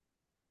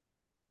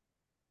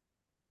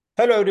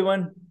Hello,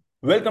 everyone.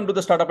 Welcome to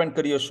the Startup and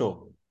Career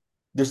Show.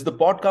 This is the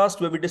podcast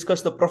where we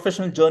discuss the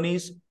professional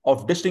journeys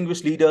of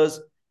distinguished leaders,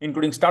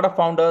 including startup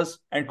founders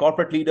and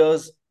corporate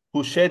leaders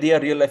who share their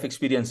real life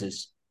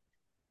experiences.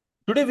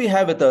 Today, we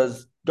have with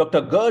us Dr.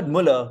 Gerd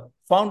Mueller,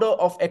 founder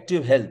of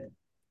AktivHealth,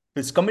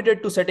 who is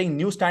committed to setting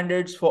new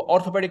standards for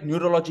orthopedic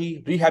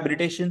neurology,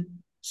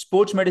 rehabilitation,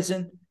 sports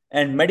medicine,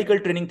 and medical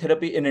training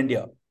therapy in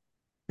India.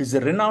 He is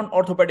a renowned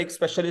orthopedic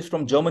specialist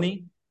from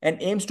Germany and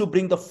aims to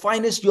bring the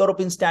finest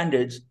European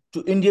standards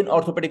to Indian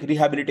orthopedic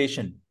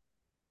rehabilitation.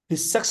 He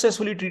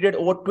successfully treated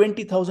over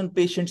 20,000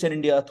 patients in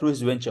India through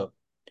his venture.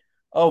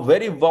 A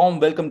very warm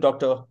welcome,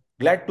 Doctor.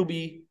 Glad to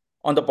be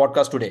on the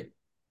podcast today.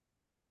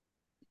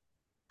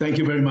 Thank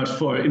you very much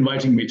for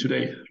inviting me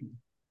today.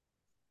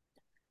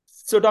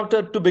 So,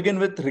 Doctor, to begin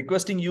with,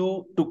 requesting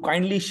you to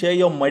kindly share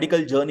your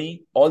medical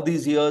journey all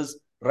these years,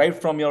 right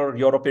from your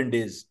European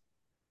days.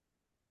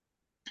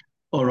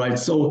 All right.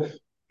 So,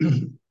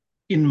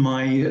 in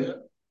my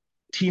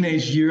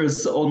teenage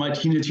years, all my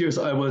teenage years,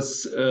 I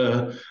was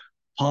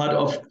part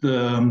of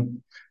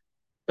the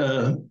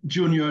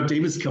junior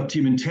Davis Cup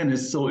team in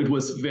tennis. So it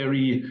was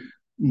very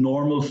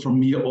normal for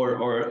me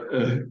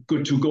or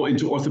good to go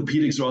into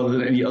orthopedics rather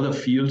than any other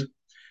field.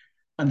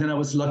 And then I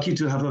was lucky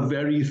to have a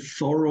very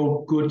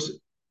thorough, good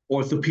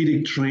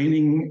orthopedic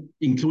training,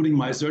 including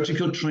my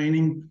surgical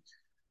training.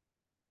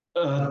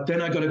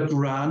 Then I got a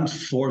grant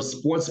for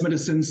sports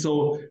medicine.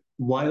 So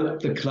while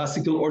the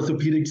classical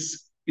orthopedics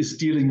is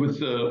dealing with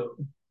the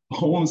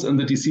bones and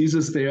the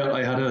diseases there,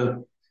 I had a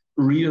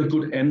real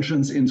good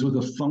entrance into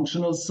the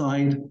functional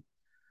side.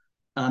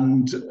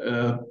 And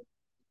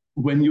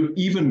when you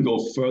even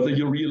go further,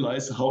 you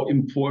realize how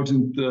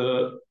important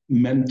the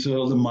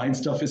mental, the mind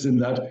stuff is in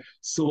that.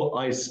 So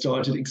I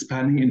started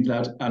expanding in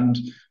that and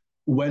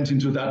went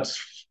into that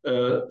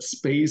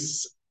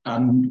space,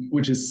 and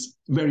which is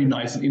very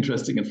nice and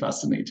interesting and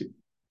fascinating.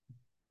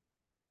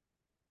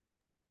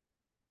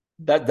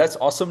 That's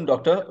awesome,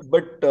 doctor.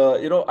 But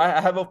I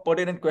have a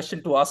pertinent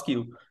question to ask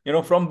you.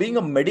 From being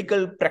a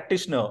medical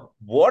practitioner,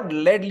 what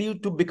led you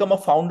to become a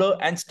founder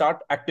and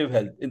start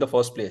AktivHealth in the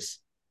first place?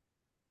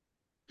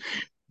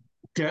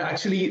 There are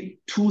actually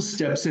two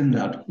steps in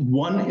that.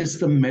 One is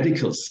the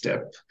medical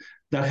step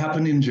that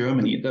happened in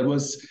Germany. That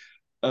was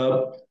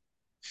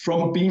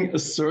from being a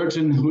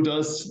surgeon who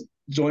does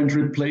joint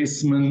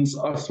replacements,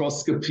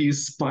 arthroscopies,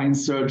 spine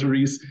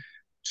surgeries,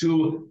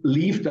 to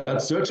leave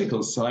that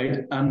surgical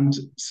side and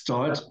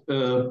start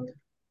a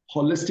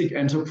holistic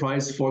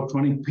enterprise for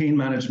chronic pain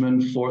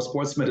management, for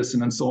sports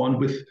medicine, and so on,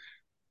 with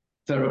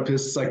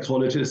therapists,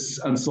 psychologists,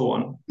 and so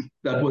on.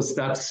 That was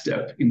that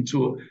step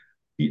into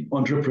the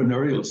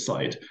entrepreneurial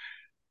side.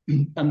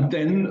 And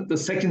then the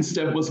second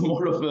step was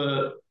more of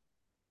a,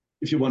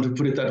 if you want to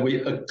put it that way,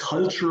 a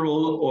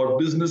cultural or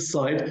business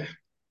side,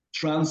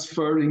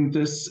 transferring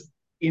this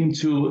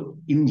into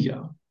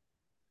India.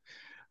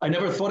 I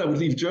never thought I would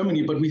leave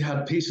Germany, but we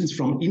had patients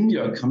from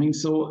India coming.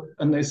 So,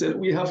 and they said,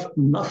 we have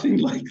nothing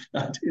like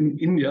that in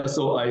India.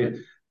 So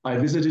I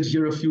visited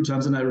here a few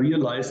times and I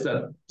realized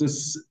that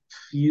this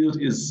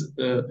field is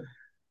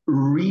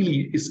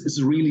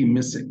really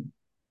missing.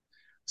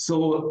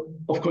 So,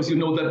 of course, you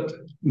know that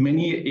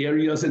many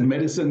areas in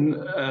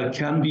medicine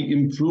can be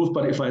improved.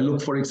 But if I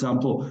look, for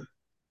example,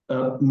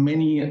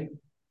 many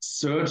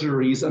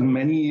surgeries and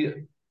many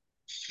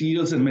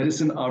fields in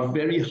medicine are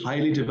very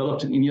highly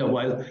developed in India,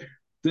 while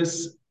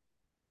this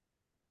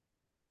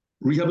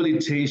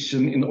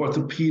rehabilitation in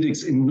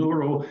orthopedics, in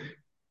neuro,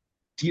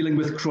 dealing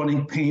with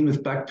chronic pain,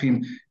 with back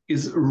pain,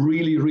 is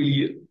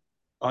really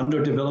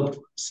underdeveloped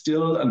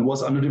still, and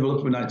was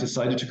underdeveloped when I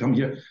decided to come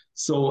here.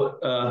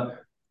 So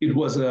it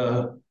was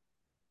a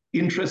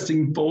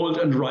interesting, bold,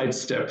 and right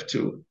step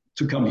to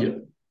come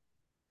here.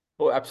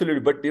 Oh, absolutely.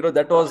 But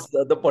that was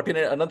the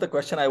pertinent another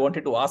question I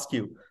wanted to ask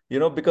you.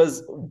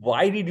 Because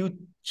why did you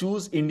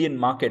choose Indian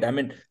market? I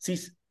mean, see,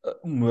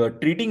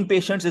 treating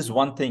patients is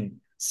one thing.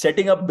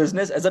 Setting up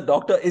business as a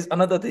doctor is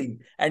another thing.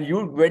 And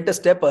you went a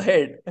step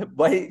ahead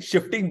by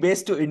shifting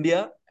base to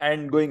India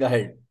and going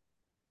ahead.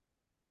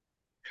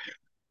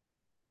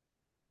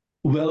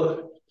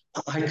 Well,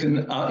 I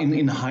can,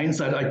 in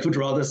hindsight, I could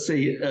rather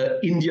say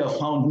India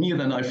found me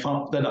than I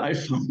found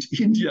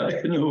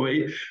India in a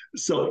way.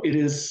 So it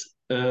is.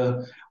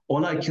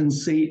 All I can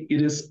say,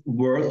 it is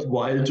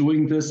worthwhile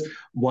doing this.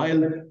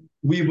 While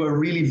we were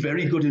really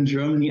very good in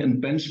Germany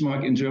and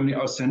benchmark in Germany,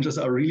 our centers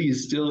are really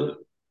still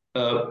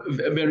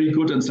very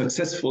good and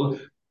successful.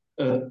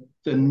 The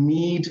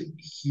need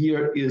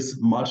here is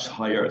much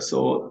higher.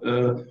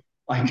 So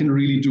I can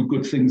really do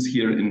good things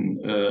here in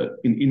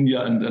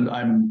India, and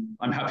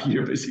I'm happy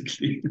here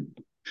basically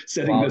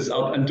setting Wow. this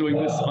up and doing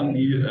this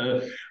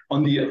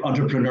on the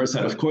entrepreneur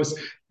side. Of course,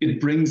 it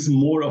brings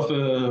more of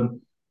a.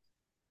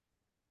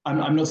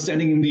 I'm not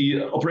standing in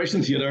the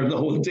operation theater the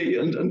whole day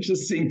and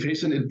just seeing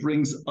patient. It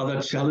brings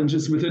other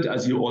challenges with it,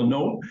 as you all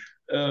know,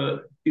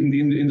 in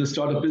the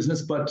startup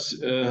business. But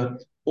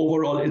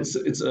overall, it's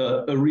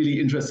a really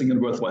interesting and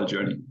worthwhile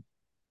journey.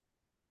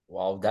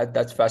 Wow,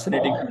 that's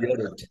fascinating to hear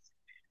it.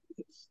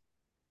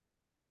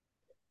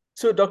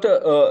 So, Doctor,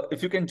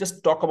 if you can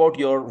just talk about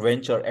your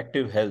venture,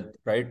 Active Health,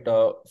 right,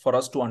 for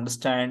us to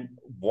understand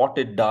what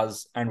it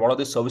does and what are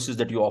the services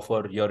that you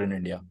offer here in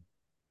India.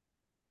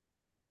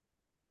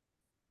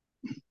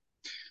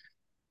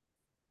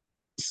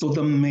 So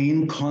the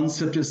main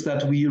concept is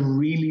that we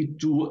really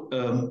do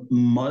a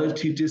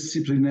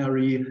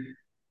multidisciplinary,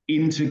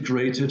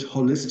 integrated,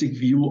 holistic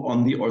view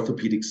on the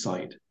orthopedic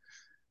side.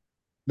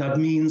 That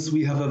means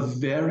we have a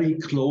very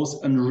close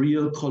and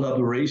real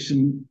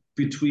collaboration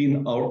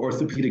between our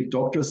orthopedic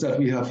doctors that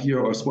we have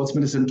here, our sports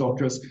medicine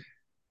doctors,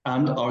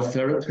 and our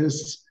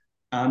therapists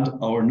and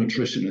our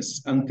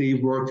nutritionists, and they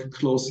work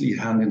closely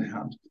hand in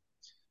hand.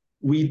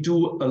 We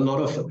do a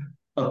lot of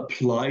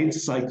applied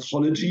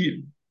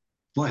psychology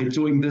by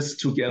doing this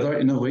together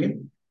in a way.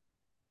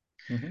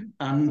 Mm-hmm.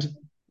 And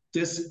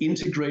this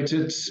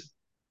integrated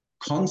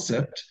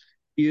concept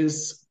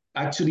is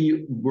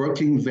actually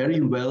working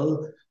very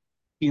well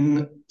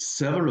in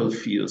several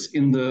fields.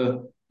 In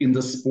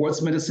the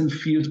sports medicine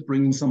field,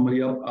 bringing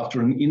somebody up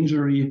after an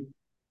injury,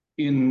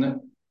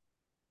 in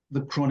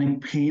the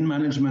chronic pain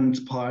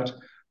management part.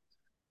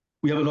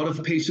 We have a lot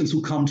of patients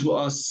who come to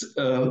us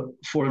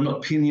for an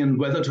opinion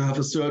whether to have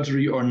a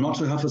surgery or not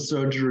to have a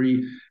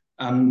surgery.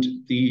 And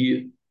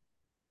if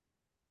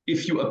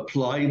you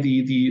apply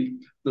the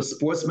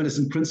sports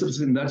medicine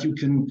principles in that, you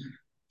can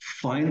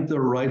find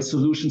the right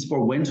solutions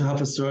for when to have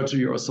a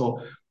surgery or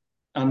so.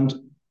 And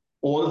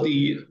all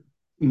the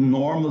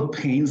normal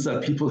pains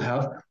that people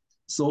have.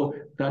 So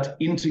that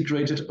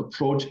integrated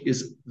approach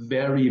is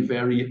very,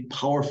 very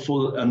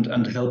powerful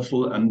and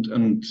helpful and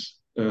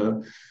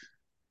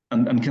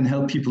can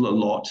help people a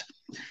lot.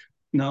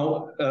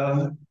 Now,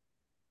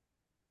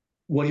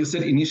 what you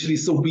said initially,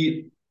 so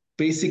we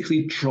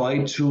basically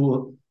try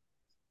to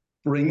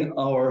bring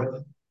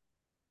our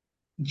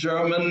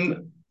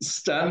German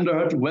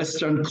standard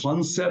Western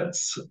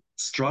concepts,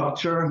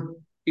 structure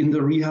in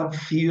the rehab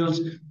field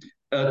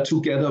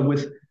together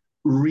with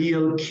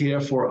real care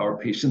for our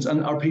patients.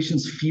 And our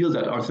patients feel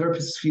that, our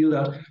therapists feel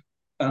that,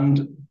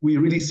 and we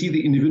really see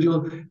the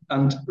individual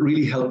and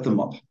really help them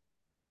up.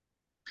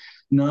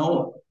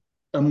 Now,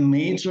 a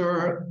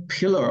major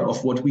pillar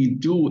of what we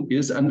do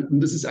is,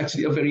 and this is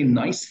actually a very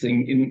nice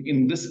thing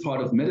in this part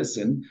of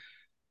medicine,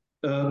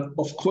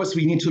 of course,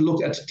 we need to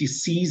look at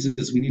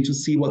diseases. We need to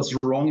see what's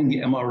wrong in the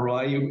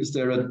MRI. Is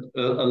there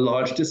a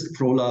large disc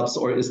prolapse,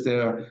 or is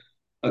there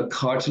a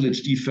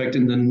cartilage defect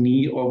in the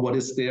knee, or what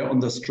is there on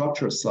the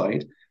structure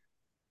side?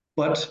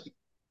 But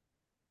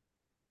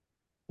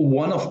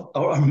one of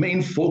our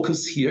main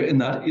focus here in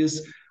that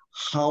is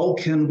how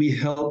can we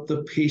help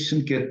the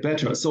patient get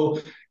better? So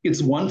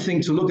it's one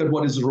thing to look at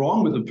what is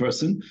wrong with the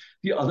person.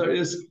 The other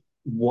is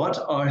what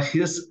are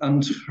his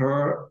and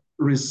her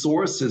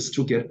resources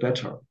to get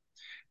better?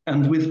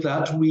 And with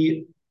that,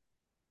 we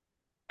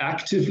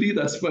actively,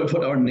 that's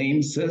what our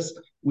name says,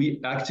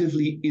 we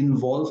actively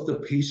involve the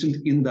patient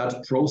in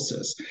that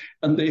process.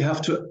 And they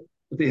have to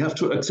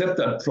accept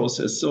that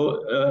process.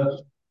 So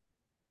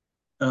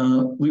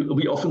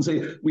we often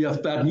say, we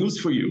have bad news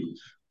for you.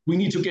 We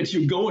need to get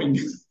you going,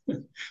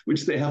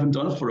 which they haven't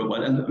done for a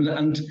while.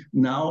 And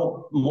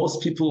now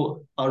most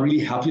people are really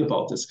happy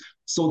about this.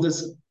 So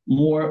this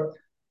more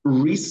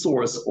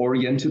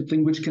resource-oriented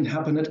thing, which can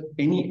happen at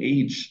any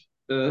age,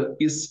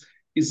 is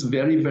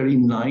very, very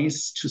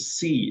nice to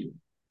see.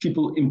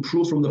 People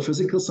improve from the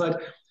physical side,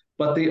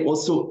 but they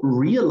also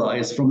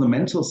realize from the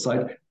mental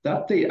side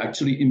that they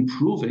actually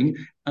improving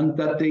and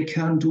that they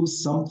can do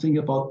something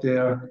about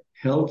their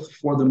health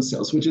for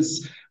themselves, which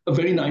is a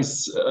very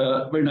nice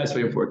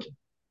way of working.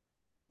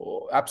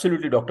 Oh,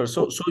 absolutely, doctor.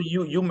 So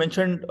you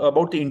mentioned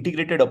about the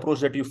integrated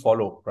approach that you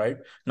follow, right?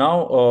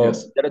 Now,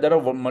 yes. there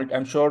are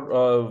I'm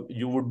sure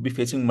you would be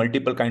facing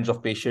multiple kinds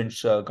of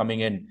patients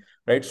coming in,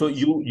 right? So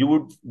you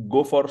would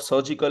go for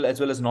surgical as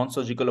well as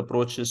non-surgical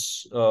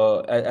approaches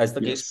as the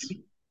case may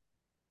be?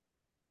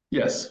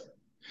 Yes.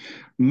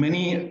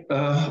 Many.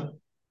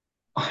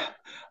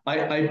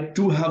 I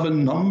do have a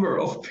number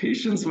of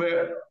patients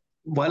where,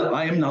 while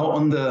I am now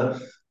on the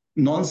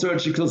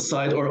non-surgical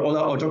side, or all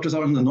our doctors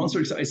are on the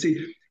non-surgical side, I say,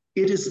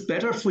 it is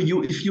better for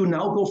you if you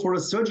now go for a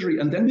surgery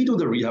and then we do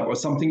the rehab or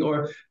something,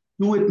 or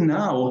do it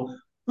now.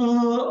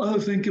 I'll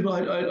think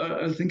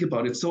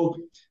about it.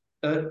 So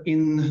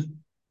in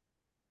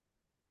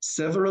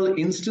several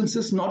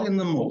instances, not in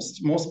the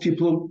most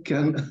people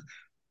can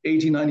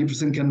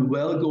 80-90% can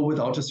well go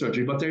without a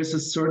surgery, but there's a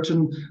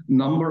certain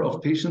number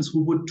of patients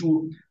who would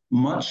do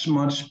much,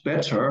 much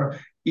better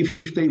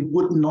if they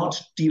would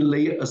not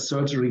delay a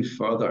surgery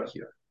further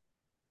here.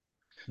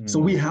 So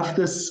we have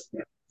this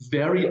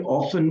very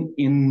often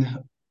in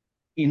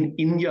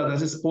India.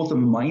 That is both a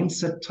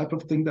mindset type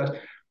of thing,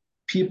 that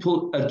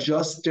people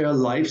adjust their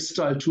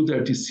lifestyle to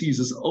their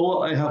diseases. Oh,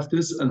 I have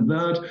this and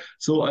that,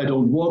 so I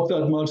don't walk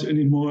that much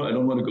anymore. I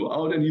don't want to go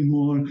out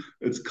anymore.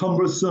 It's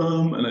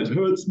cumbersome and it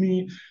hurts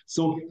me.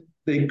 So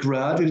they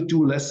gradually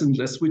do less and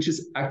less, which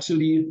is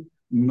actually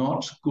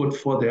not good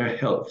for their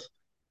health.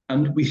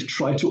 And we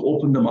try to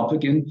open them up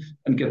again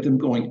and get them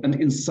going. And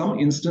in some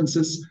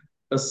instances,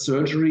 a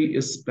surgery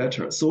is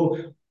better. So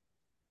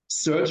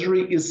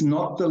surgery is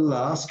not the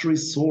last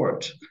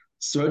resort.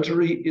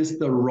 Surgery is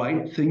the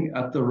right thing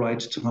at the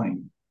right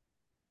time.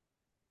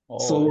 Oh,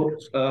 So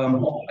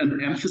interesting.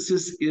 an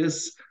emphasis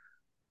is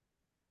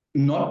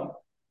not,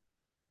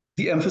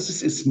 the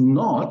emphasis is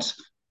not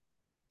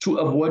to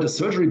avoid a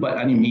surgery by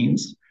any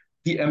means.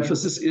 The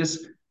emphasis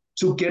is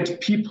to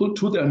get people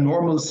to their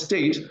normal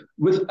state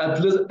with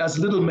as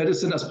little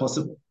medicine as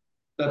possible.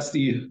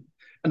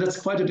 And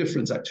that's quite a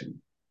difference actually.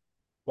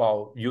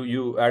 Wow,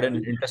 you add an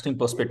interesting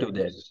perspective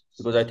there,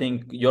 because I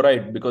think you're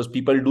right, because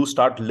people do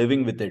start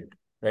living with it,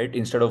 right?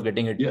 Instead of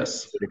getting it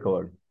Yes.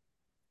 recovered.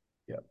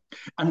 Yeah.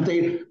 And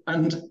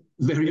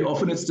very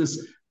often it's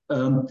this,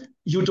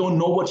 you don't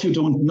know what you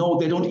don't know.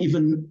 They don't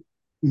even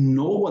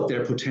know what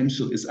their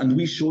potential is, and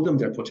we show them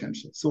their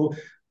potential. So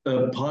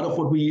part of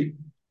what we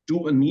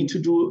do and need to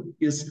do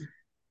is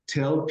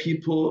tell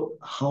people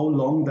how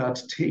long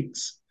that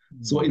takes.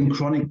 So in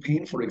chronic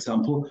pain, for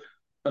example,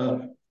 uh,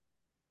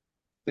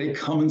 they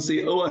come and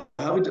say, "Oh,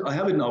 I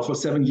have it now for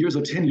 7 years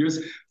or 10 years.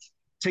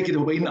 Take it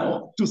away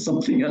now. Do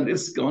something," and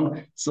it's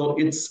gone. So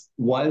it's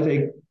while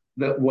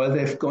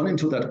they've gone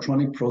into that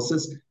chronic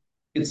process,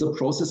 it's a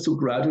process to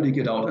gradually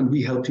get out, and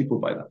we help people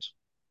by that.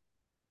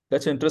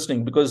 That's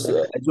interesting because,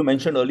 as you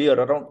mentioned earlier,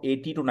 around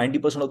 80 to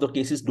 90% of the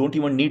cases don't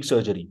even need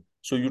surgery.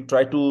 So you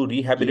try to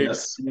rehabilitate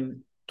Yes,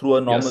 them through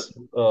a normal yes,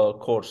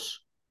 course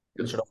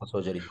yes. instead of a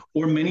surgery.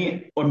 Or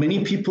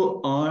many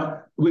people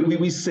are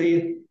we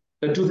say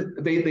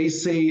they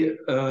say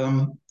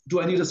do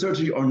I need a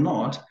surgery or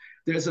not?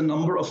 There's a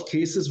number of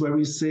cases where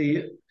we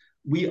say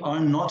we are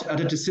not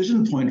at a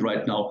decision point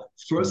right now.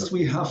 First,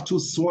 we have to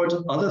sort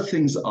other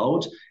things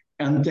out,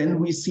 and then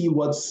we see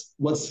what's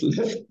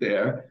left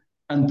there,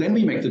 and then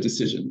we make the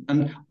decision.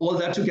 And all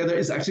that together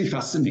is actually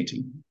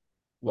fascinating.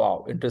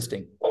 Wow,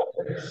 interesting.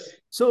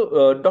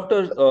 So,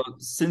 Doctor,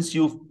 since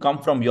you've come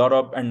from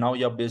Europe and now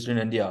you're based in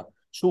India,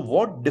 so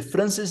what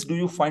differences do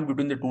you find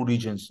between the two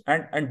regions?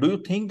 And do you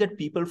think that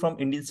people from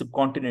Indian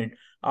subcontinent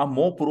are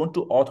more prone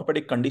to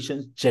orthopedic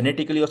conditions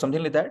genetically or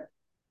something like that?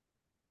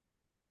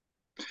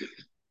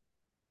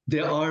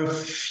 There are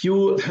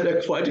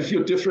quite a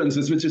few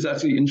differences, which is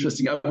actually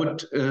interesting. I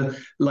would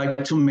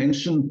like to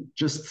mention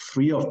just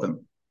three of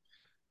them.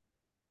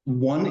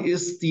 One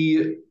is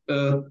the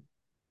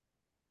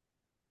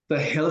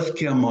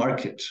healthcare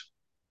market.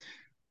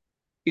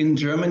 In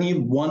Germany,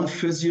 one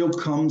physio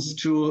comes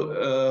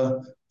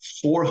to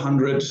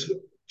 400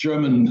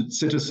 German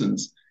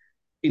citizens.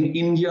 In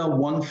India,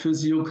 one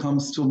physio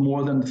comes to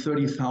more than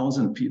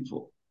 30,000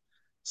 people.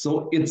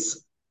 So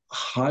it's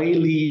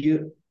highly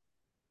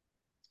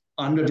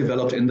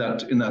underdeveloped in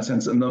that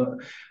sense. And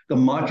the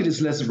market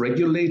is less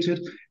regulated,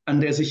 and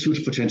there's a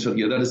huge potential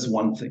here. That is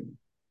one thing.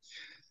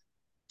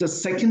 The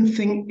second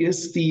thing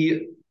is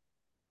the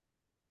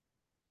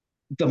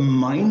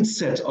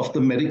mindset of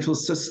the medical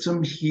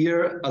system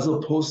here as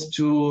opposed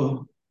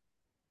to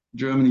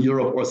Germany,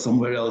 Europe, or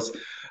somewhere else.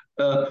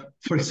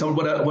 For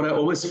example, what I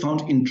always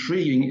found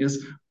intriguing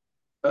is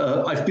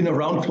I've been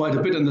around quite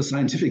a bit on the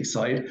scientific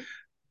side.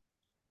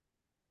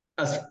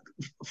 As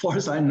far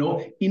as I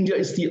know, India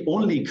is the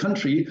only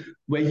country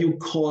where you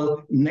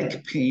call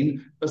neck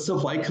pain a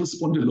cervical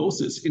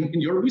spondylosis. In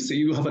Europe, we say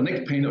you have a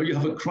neck pain or you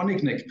have a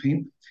chronic neck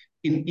pain.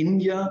 In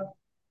India,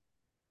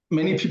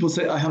 many people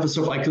say I have a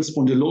cervical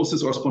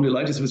spondylosis or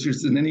spondylitis, which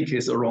is in any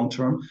case a wrong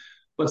term.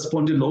 But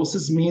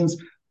spondylosis means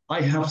I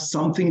have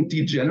something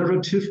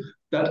degenerative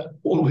that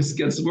always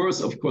gets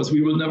worse. Of course,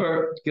 we will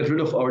never get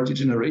rid of our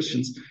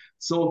degenerations.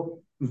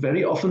 So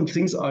very often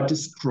things are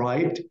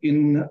described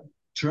in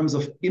terms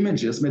of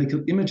images,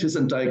 medical images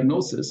and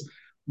diagnosis,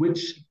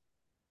 which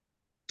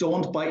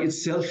don't by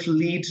itself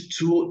lead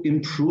to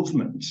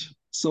improvement.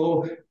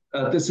 So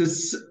this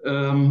is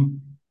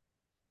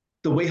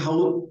the way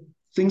how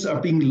things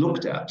are being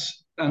looked at.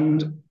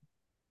 And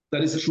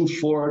that is true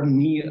for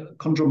knee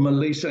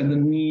chondromalacia and the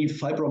knee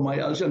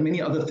fibromyalgia and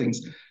many other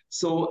things.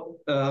 So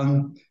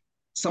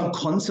some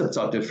concepts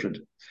are different.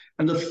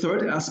 And the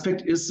third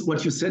aspect is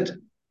what you said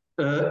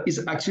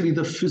is actually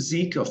the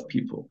physique of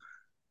people.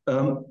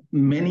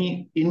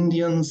 Many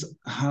Indians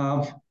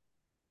have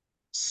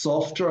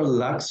softer,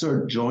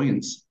 laxer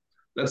joints.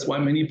 That's why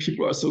many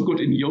people are so good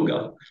in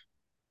yoga.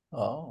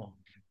 Oh,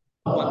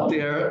 But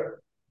they're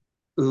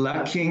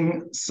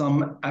lacking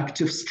some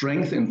active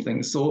strength in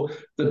things. So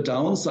the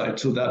downside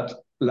to that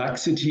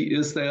laxity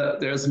is that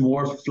there's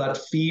more flat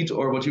feet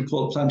or what you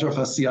call plantar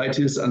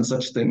fasciitis and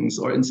such things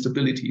or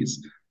instabilities.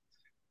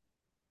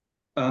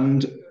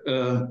 And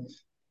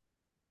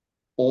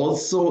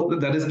also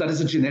that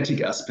is a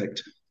genetic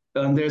aspect.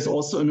 And there's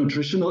also a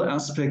nutritional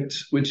aspect,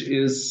 which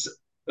is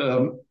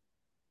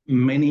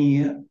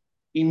many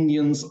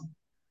Indians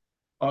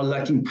are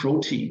lacking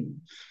protein,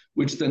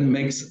 which then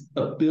makes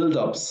a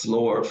buildup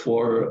slower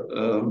for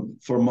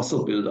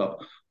muscle buildup,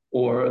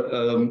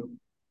 or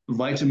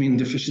vitamin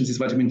deficiencies,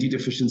 vitamin D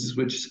deficiencies,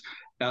 which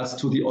adds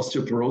to the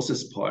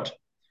osteoporosis part.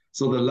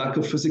 So the lack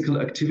of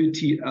physical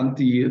activity and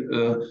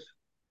the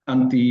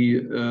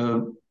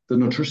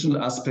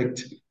nutritional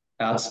aspect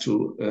adds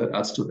to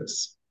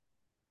this.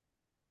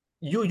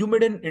 You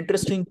made an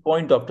interesting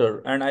point,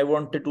 doctor, and I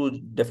wanted to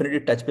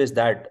definitely touch base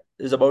that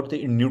is about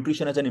the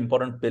nutrition as an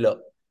important pillar,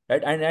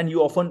 right? And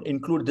you often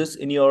include this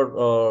in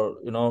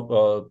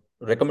your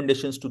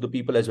recommendations to the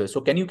people as well.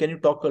 So can you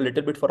talk a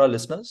little bit for our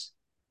listeners?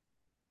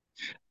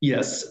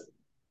 Yes,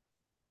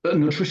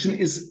 nutrition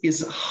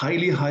is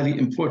highly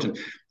important.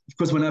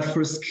 Because when I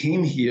first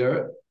came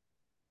here,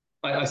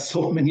 I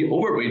saw many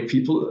overweight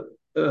people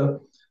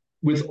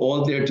with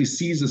all their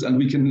diseases, and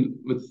we can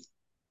with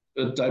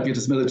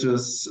diabetes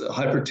mellitus,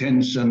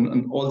 hypertension,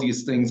 and all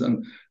these things,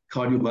 and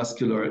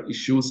cardiovascular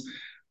issues.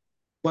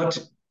 But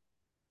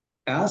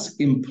as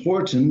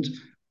important,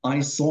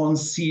 we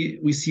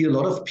see a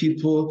lot of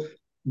people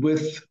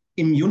with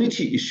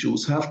immunity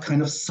issues who have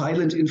kind of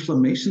silent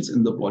inflammations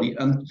in the body,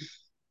 and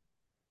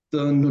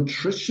the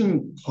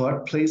nutrition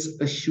part plays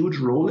a huge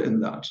role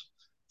in that.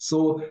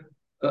 So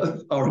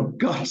our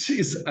gut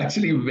is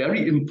actually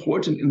very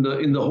important in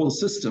the whole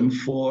system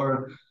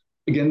for,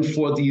 again,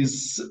 for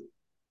these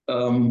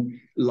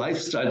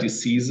lifestyle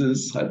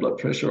diseases, high blood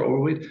pressure,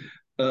 overweight,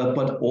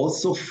 but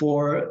also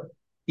for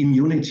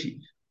immunity.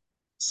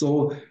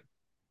 So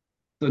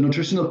the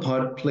nutritional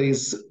part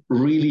plays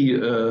really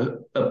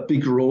a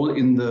big role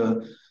in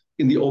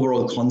the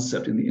overall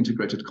concept, in the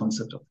integrated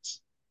concept of this.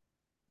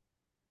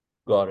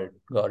 Got it.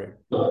 Got it.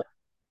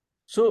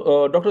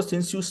 So, doctor,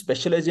 since you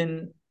specialize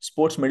in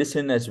sports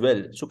medicine as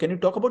well, so can you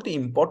talk about the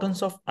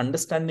importance of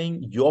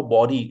understanding your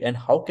body and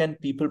how can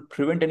people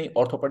prevent any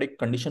orthopedic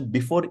condition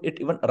before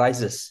it even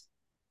arises?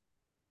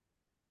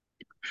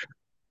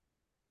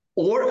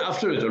 Or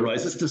after it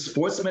arises, the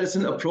sports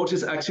medicine approach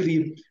is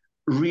actually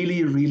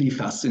really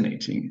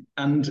fascinating.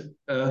 And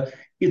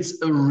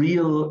it's a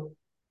real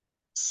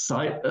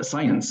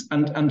science.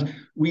 And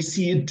we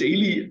see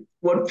daily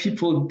what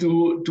people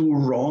do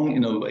wrong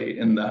in a way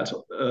in that.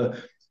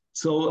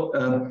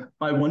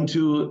 I want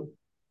to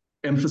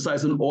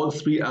emphasize on all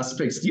three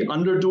aspects: the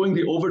underdoing,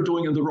 the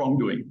overdoing, and the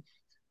wrongdoing.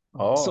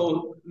 Oh,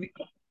 So,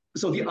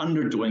 so the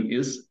underdoing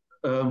is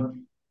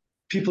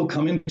people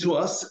come into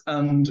us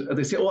and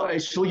they say, "Oh, I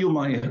show you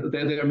my."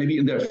 They're maybe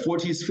in their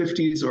 40s,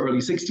 50s, or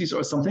early 60s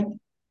or something,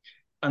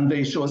 and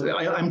they show us,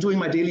 "I'm doing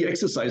my daily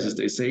exercises."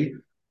 They say,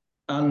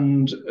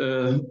 and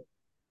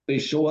they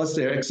show us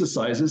their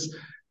exercises,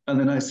 and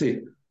then I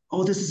say,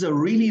 "Oh, this is a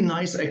really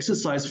nice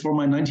exercise for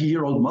my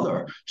 90-year-old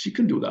mother. She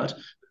can do that."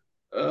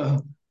 Uh,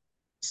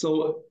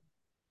 so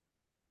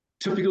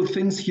typical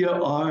things here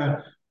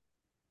are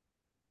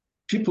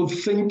people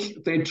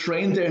think they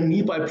train their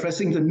knee by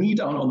pressing the knee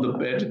down on the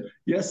bed.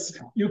 Yes,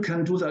 you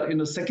can do that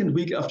in a second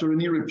week after a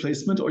knee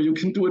replacement, or you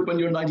can do it when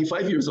you're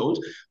 95 years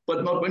old,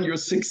 but not when you're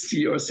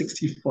 60 or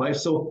 65.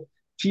 So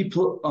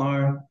people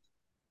are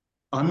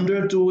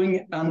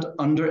underdoing and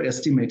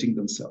underestimating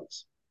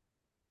themselves.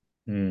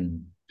 hmm.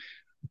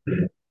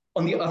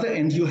 On the other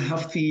end, you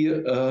have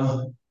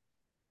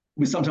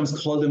we sometimes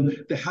call them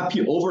the happy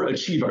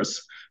overachievers.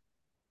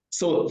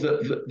 So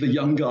the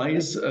young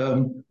guys,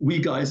 we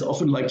guys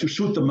often like to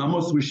shoot the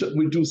mammoth.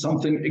 We do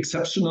something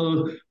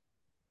exceptional,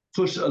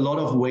 push a lot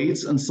of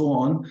weights and so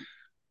on.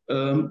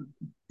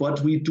 But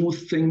we do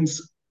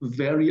things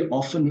very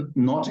often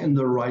not in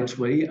the right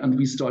way, and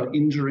we start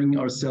injuring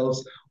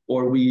ourselves,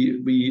 or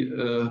we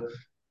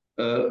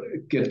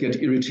get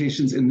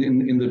irritations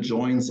in the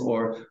joints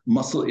or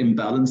muscle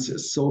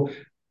imbalances. So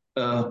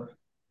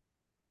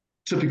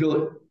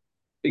typical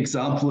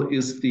example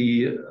is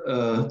the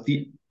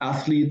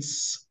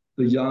athletes,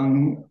 the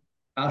young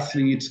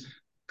athlete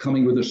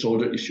coming with a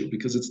shoulder issue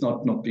because it's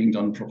not being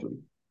done properly.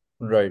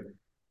 Right.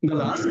 The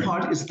last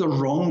part is the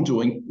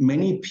wrongdoing.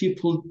 Many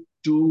people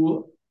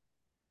do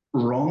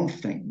wrong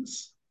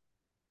things.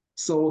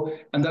 So,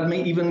 and that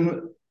may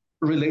even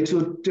relate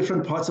to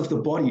different parts of the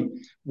body.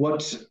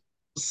 What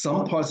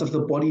some parts of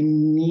the body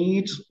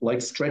need,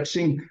 like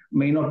stretching,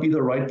 may not be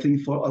the right thing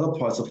for other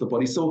parts of the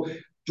body. So,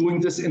 doing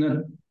this in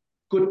a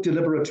good,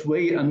 deliberate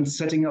way and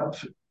setting up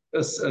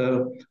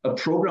a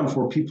program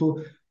for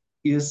people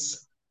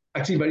is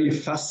actually very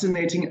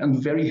fascinating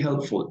and very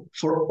helpful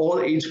for all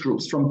age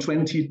groups from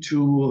 20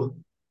 to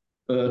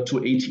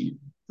 80.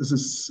 This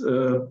is,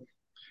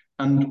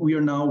 and we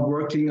are now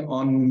working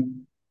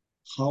on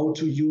how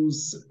to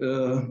use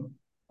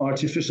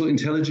artificial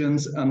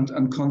intelligence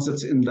and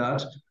concepts in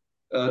that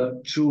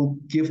to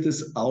give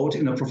this out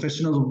in a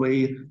professional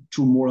way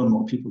to more and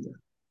more people there.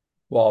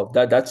 Wow,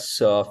 that's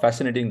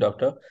fascinating,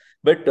 doctor.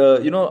 But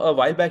a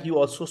while back you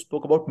also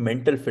spoke about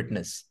mental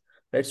fitness,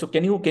 right? So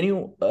can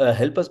you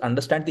help us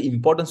understand the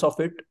importance of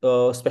it,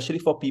 especially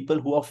for people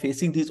who are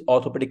facing these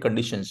orthopedic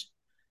conditions,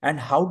 and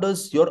how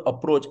does your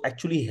approach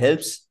actually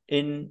helps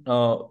in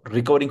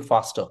recovering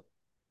faster?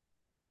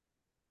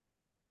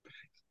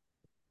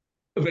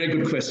 A very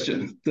good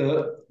question.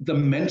 The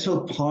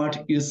mental part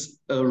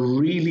is a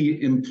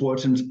really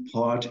important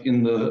part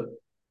in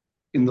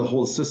the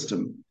whole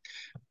system.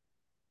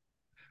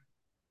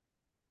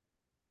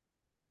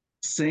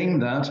 Saying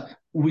that,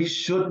 we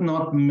should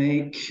not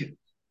make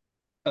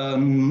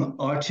an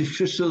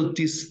artificial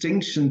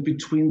distinction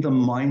between the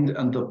mind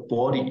and the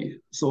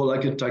body. So,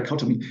 like a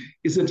dichotomy.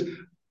 Is it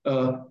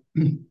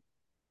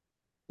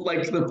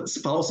like the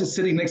spouse is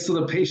sitting next to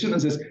the patient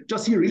and says,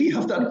 does he really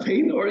have that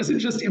pain, or is it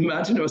just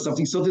imagined or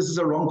something? So this is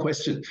a wrong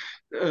question.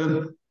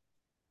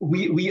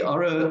 We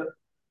are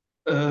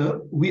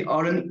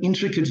an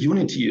intricate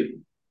unity.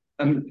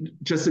 And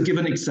just to give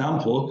an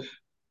example,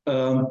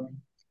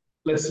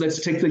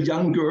 let's take the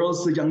young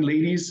girls, the young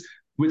ladies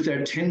with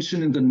their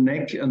tension in the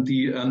neck and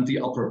the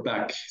upper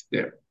back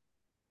there.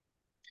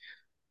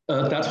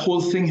 That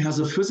whole thing has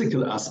a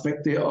physical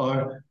aspect. They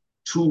are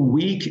too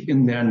weak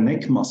in their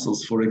neck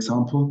muscles, for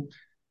example.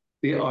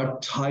 They are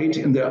tight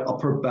in their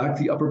upper back.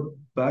 The upper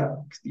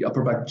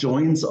back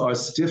joints are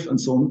stiff and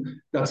so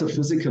on. That's a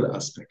physical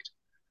aspect.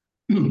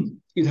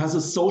 It has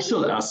a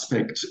social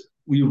aspect.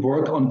 We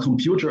work on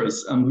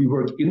computers and we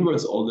work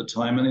inwards all the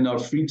time. And in our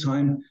free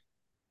time,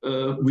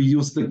 we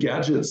use the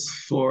gadgets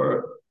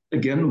for,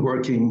 again,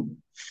 working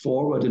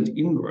forward and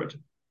inward.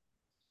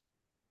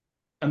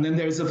 And then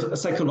there's a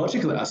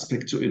psychological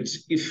aspect to it.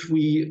 If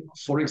we,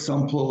 for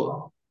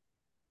example,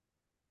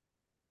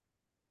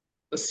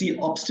 see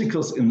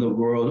obstacles in the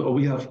world, or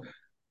we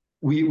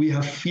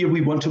have fear,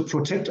 we want to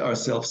protect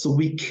ourselves, so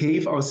we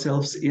cave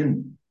ourselves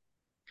in.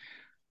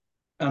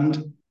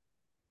 And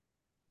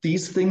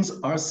these things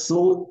are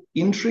so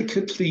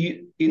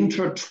intricately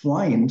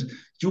intertwined.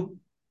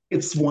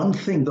 It's one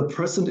thing, the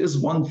person is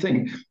one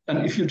thing.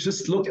 And if you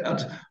just look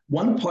at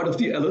one part of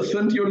the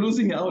elephant, you're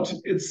losing out.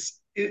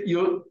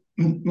 You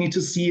need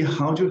to see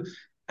how to,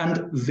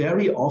 and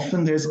very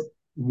often there's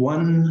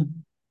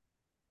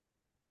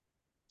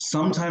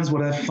sometimes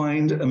what I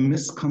find a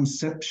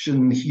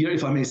misconception here,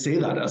 if I may say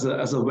that, as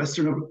a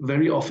Westerner,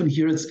 very often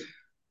here it's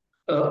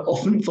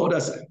often thought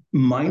as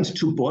mind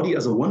to body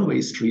as a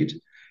one-way street.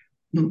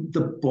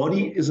 The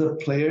body is a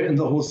player in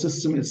the whole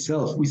system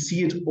itself. We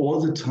see it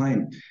all the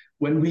time.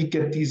 When we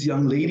get these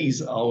young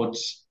ladies out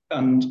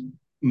and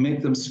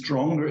make them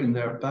stronger in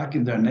their back,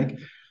 in their neck,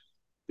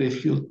 they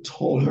feel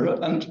taller.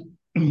 And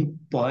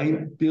by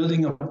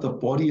building up the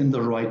body in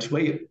the right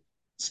way,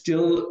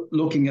 still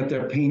looking at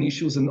their pain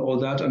issues and all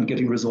that and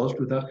getting resolved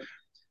with that,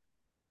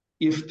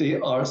 if they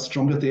are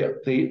stronger,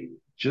 they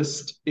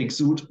just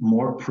exude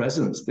more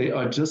presence. They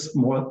are just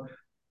more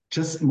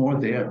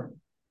there.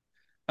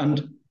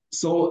 And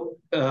so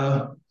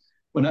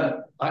when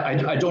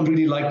I don't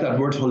really like that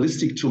word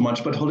holistic too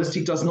much, but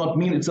holistic does not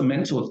mean it's a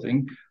mental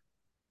thing.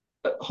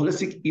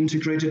 Holistic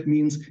integrated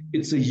means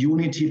it's a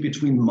unity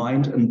between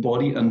mind and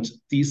body, and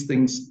these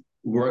things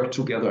work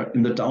together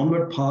in the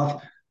downward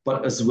path,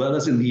 but as well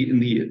as in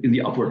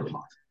the upward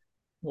path.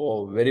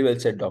 Oh, very well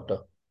said, doctor.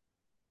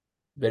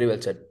 Very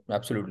well said.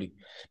 Absolutely.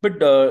 But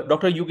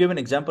doctor, you gave an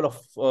example of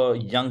a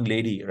young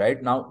lady,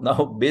 right? Now,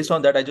 based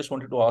on that, I just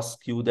wanted to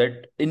ask you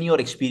that in your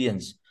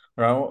experience,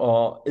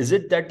 is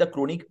it that the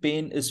chronic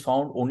pain is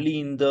found only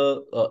in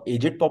the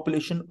aged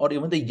population, or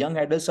even the young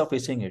adults are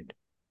facing it?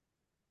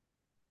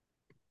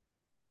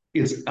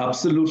 It's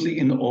absolutely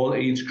in all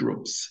age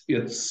groups.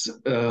 It's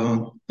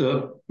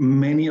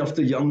many of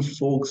the young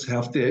folks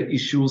have their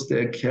issues.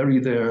 They carry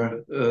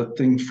their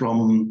thing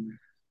from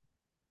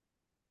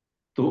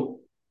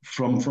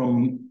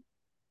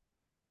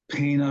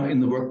pain in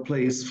the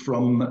workplace,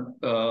 from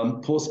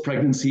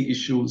post-pregnancy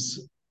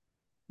issues.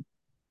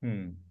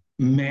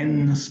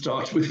 Men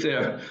start with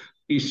their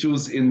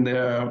issues in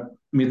their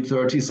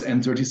mid-30s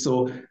and 30s.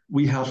 So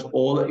we have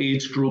all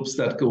age groups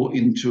that go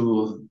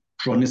into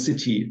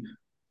chronicity.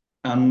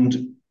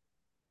 And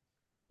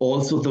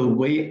also the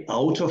way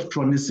out of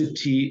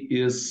chronicity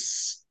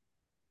is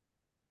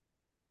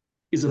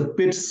a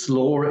bit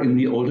slower in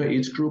the older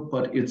age group,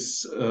 but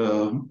it's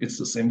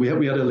the same. We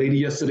had a lady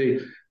yesterday.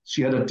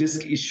 She had a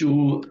disc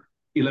issue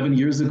 11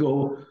 years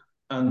ago,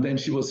 and then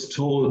she was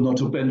told not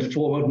to bend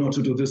forward, not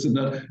to do this and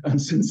that. And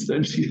since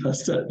then, she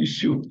has that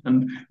issue,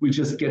 and we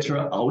just get her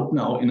out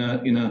now in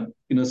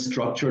a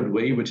structured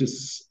way, which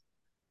is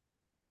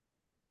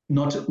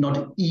not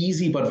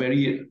easy, but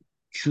very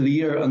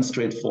clear and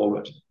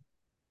straightforward.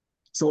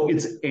 So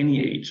it's any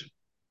age.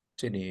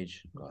 It's any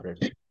age. Got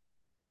it.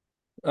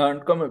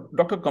 And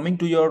doctor, coming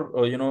to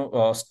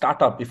your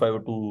startup, if I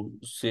were to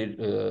say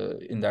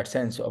in that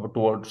sense,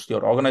 towards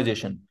your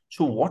organization.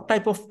 So what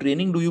type of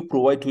training do you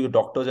provide to your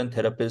doctors and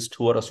therapists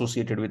who are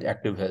associated with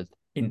AktivHealth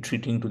in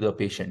treating to the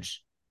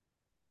patients?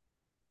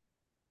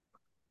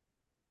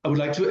 I would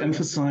like to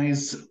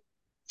emphasize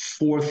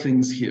 4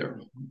 things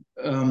here.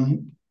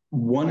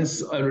 One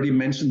is, I already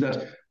mentioned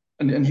that,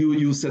 and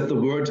you said the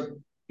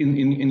word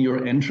in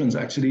your entrance,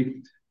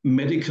 actually,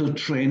 medical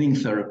training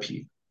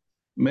therapy.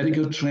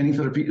 Medical training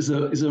therapy is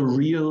a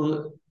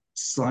real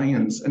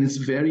science, and it's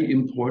very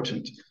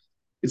important.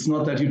 It's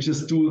not that you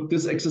just do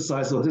this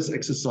exercise or this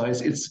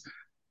exercise. It's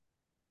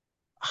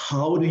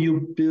how do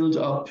you build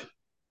up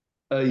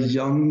a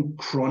young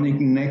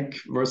chronic neck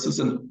versus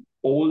an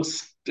old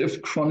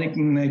stiff chronic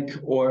neck,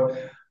 or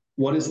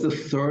what is the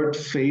 3rd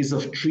phase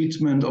of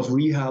treatment, of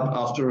rehab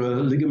after a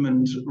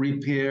ligament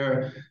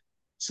repair.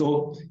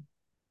 So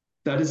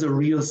that is a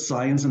real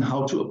science, and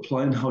how to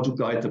apply and how to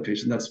guide the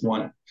patient. That's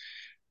one.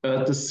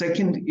 The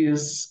second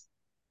is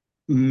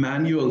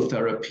manual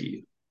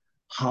therapy.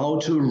 how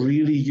to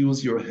really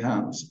use your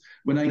hands.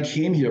 When I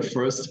came here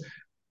first,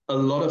 a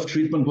lot of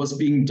treatment was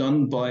being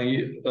done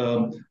by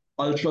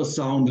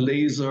ultrasound,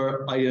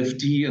 laser,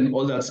 IFD, and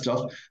all that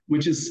stuff,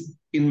 which is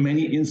in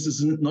many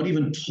instances not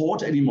even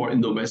taught anymore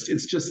in the West.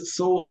 It's just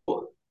so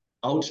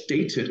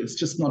outdated. It's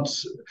just not,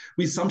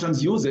 we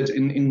sometimes use it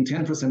in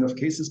 10% of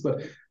cases,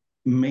 but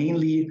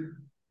mainly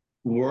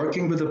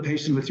working with a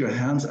patient with your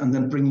hands and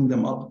then bringing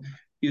them up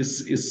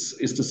is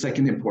the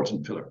second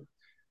important pillar.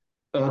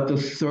 The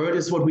third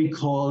is what we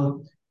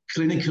call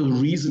clinical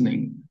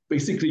reasoning,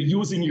 basically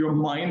using your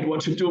mind,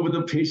 what to do with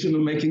the patient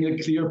and making a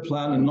clear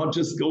plan and not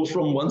just go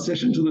from one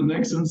session to the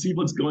next and see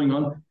what's going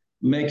on,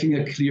 making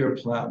a clear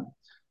plan.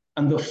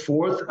 And the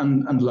fourth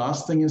and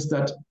last thing is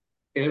that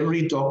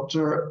every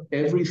doctor,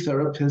 every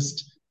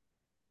therapist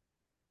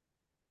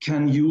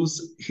can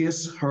use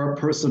his, her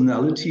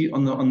personality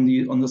on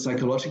the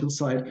psychological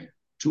side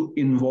to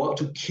involve,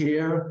 to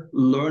care,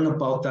 learn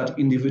about that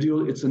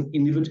individual. It's an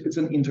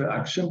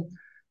interaction.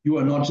 You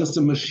are not just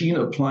a machine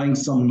applying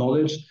some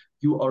knowledge.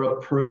 You are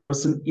a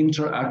person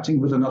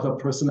interacting with another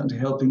person and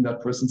helping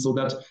that person. So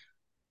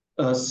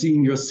that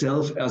seeing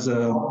yourself as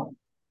a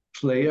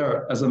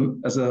player, as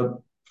a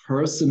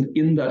person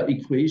in that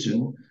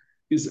equation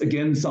is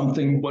again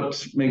something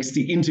what makes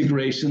the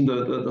integration,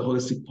 the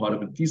holistic part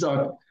of it. These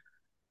are,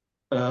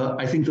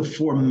 I think, the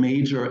four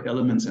major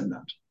elements in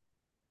that.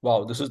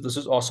 Wow, this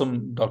is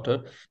awesome,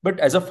 doctor. But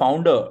as a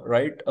founder,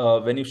 right,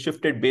 when you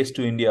shifted base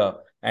to India,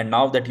 and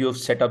now that you have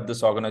set up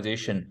this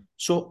organization,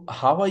 so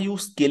how are you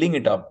scaling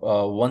it up,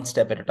 one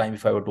step at a time,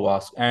 if I were to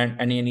ask, and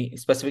any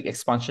specific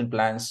expansion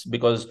plans?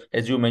 Because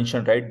as you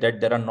mentioned, right,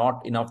 that there are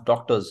not enough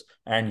doctors,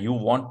 and you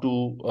want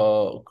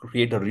to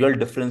create a real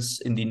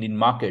difference in the Indian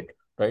market,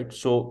 right?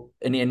 So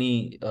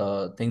any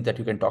things that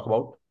you can talk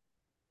about?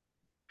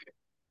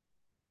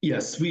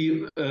 Yes,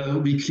 we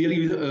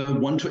clearly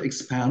want to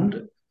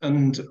expand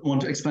and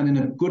want to expand in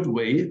a good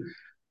way.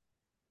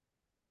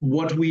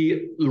 What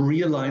we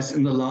realized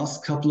in the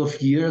last couple of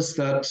years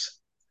that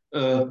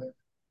uh,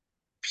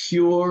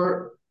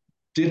 pure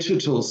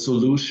digital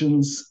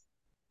solutions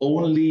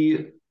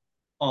only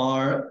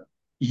are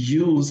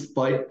used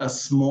by a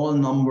small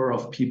number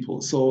of people.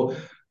 So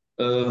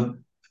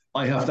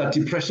I have that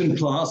depression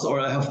class, or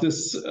I have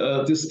this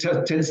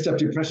 10-step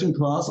depression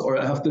class, or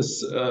I have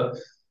this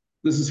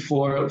is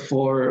for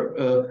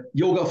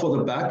yoga for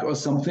the back or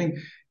something,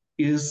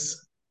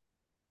 is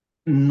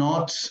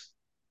not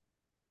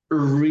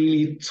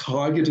really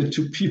targeted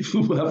to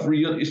people who have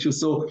real issues.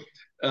 So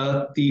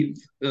the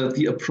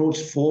approach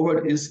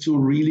forward is to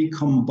really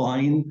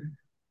combine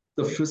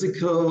the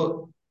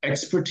physical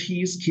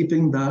expertise,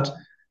 keeping that,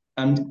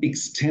 and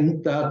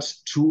extend that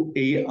to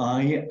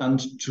AI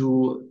and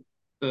to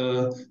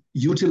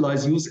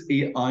use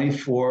AI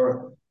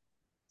for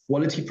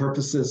quality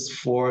purposes,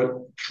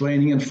 for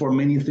training, and for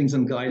many things,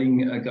 and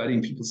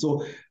guiding people.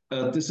 So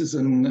this is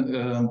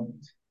an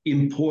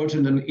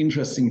important and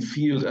interesting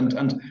field.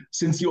 And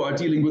since you are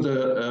dealing with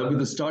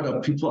a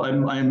startup, people,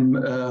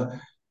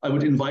 I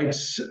would invite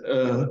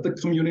the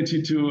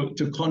community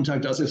to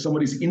contact us if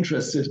somebody's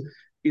interested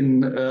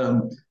in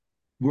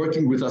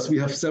working with us. We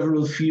have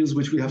several fields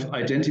which we have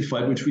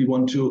identified, which we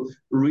want to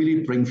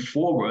really bring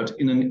forward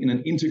in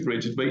an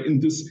integrated way in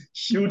this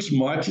huge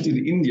market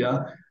in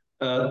India.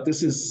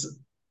 This is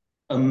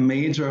a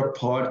major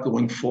part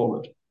going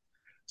forward.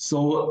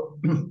 So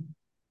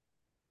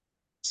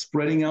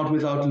spreading out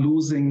without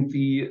losing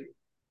the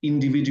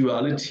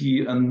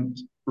individuality and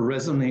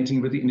resonating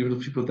with the individual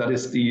people, that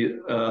is the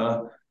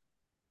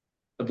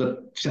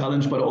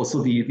challenge, but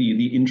also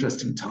the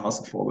interesting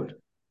task forward.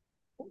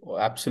 Oh,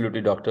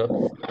 absolutely, doctor.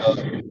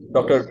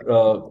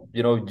 Doctor,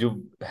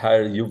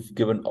 you've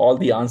given all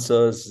the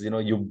answers.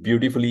 You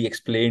beautifully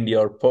explained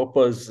your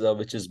purpose,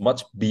 which is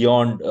much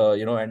beyond,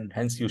 and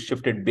hence you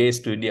shifted base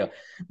to India.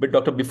 But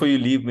doctor, before you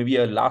leave, maybe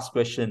a last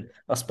question: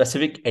 a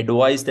specific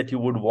advice that you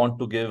would want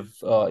to give,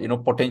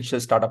 potential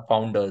startup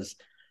founders,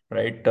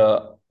 right?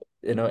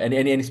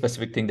 Any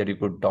specific thing that you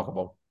could talk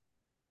about.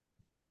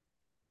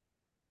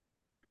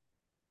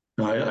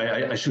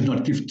 I should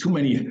not give too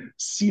many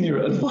senior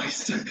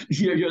advice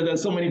here.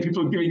 There's so many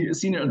people giving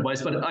senior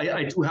advice, but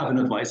I do have an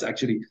advice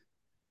actually.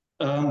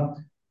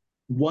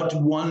 What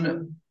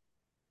one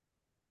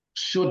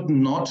should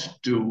not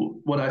do,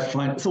 what I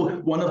find. So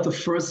one of the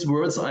first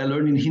words I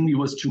learned in Hindi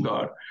was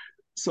jugaad.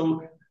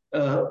 So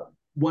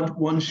what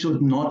one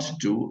should not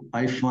do,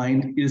 I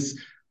find,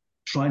 is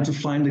trying to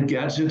find a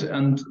gadget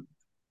and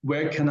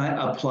where can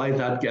I apply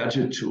that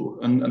gadget to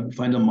and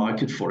find a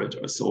market for it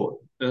or so.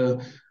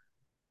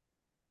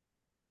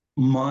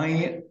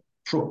 My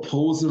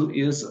proposal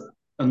is,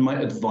 and my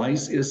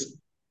advice is,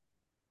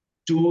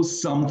 do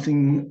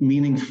something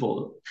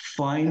meaningful.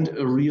 Find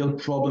a real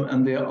problem,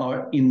 and there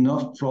are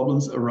enough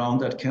problems around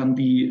that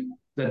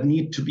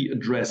need to be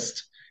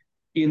addressed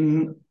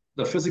in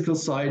the physical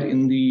side,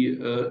 in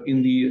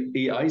the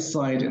AI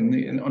side, in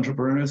the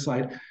entrepreneurial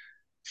side.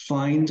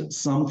 Find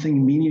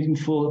something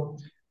meaningful,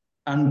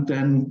 and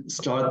then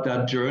start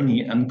that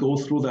journey and go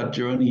through that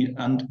journey.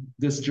 And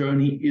this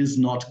journey is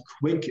not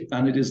quick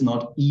and it is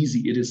not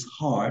easy. It is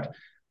hard,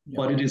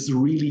 but it is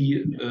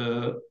really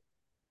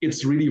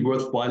it's really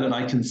worthwhile. And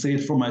I can say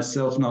it for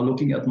myself now,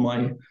 looking at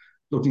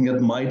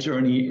my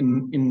journey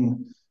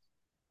in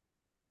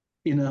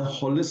a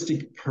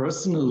holistic,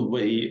 personal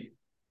way.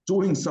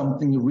 Doing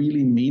something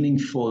really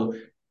meaningful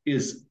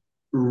is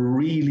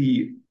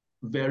really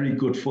very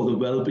good for the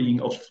well-being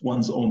of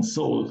one's own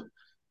soul.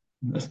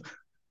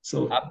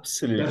 So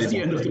Absolutely, that's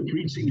the end of doctor. the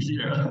preaching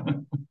here.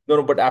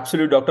 No, but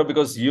absolutely, doctor,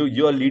 because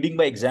you are leading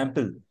by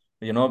example,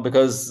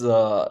 because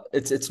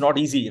it's not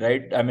easy,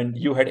 right? I mean,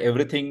 you had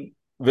everything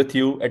with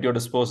you at your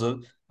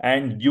disposal,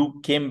 and you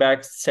came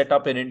back, set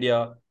up in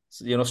India,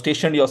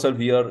 stationed yourself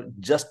here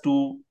just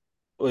to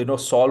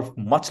solve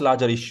much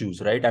larger issues,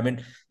 right? I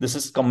mean, this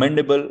is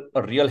commendable.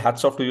 A real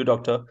hats off to you,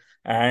 doctor.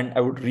 And I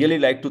would really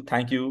like to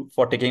thank you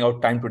for taking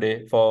out time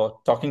today for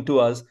talking to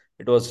us.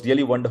 It was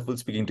really wonderful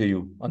speaking to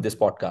you on this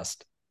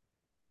podcast.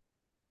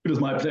 It was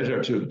my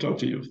pleasure to talk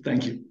to you.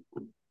 Thank you.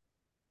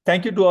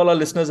 Thank you to all our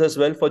listeners as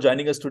well for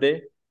joining us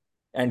today.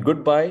 And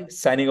goodbye.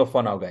 Signing off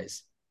for now,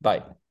 guys.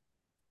 Bye.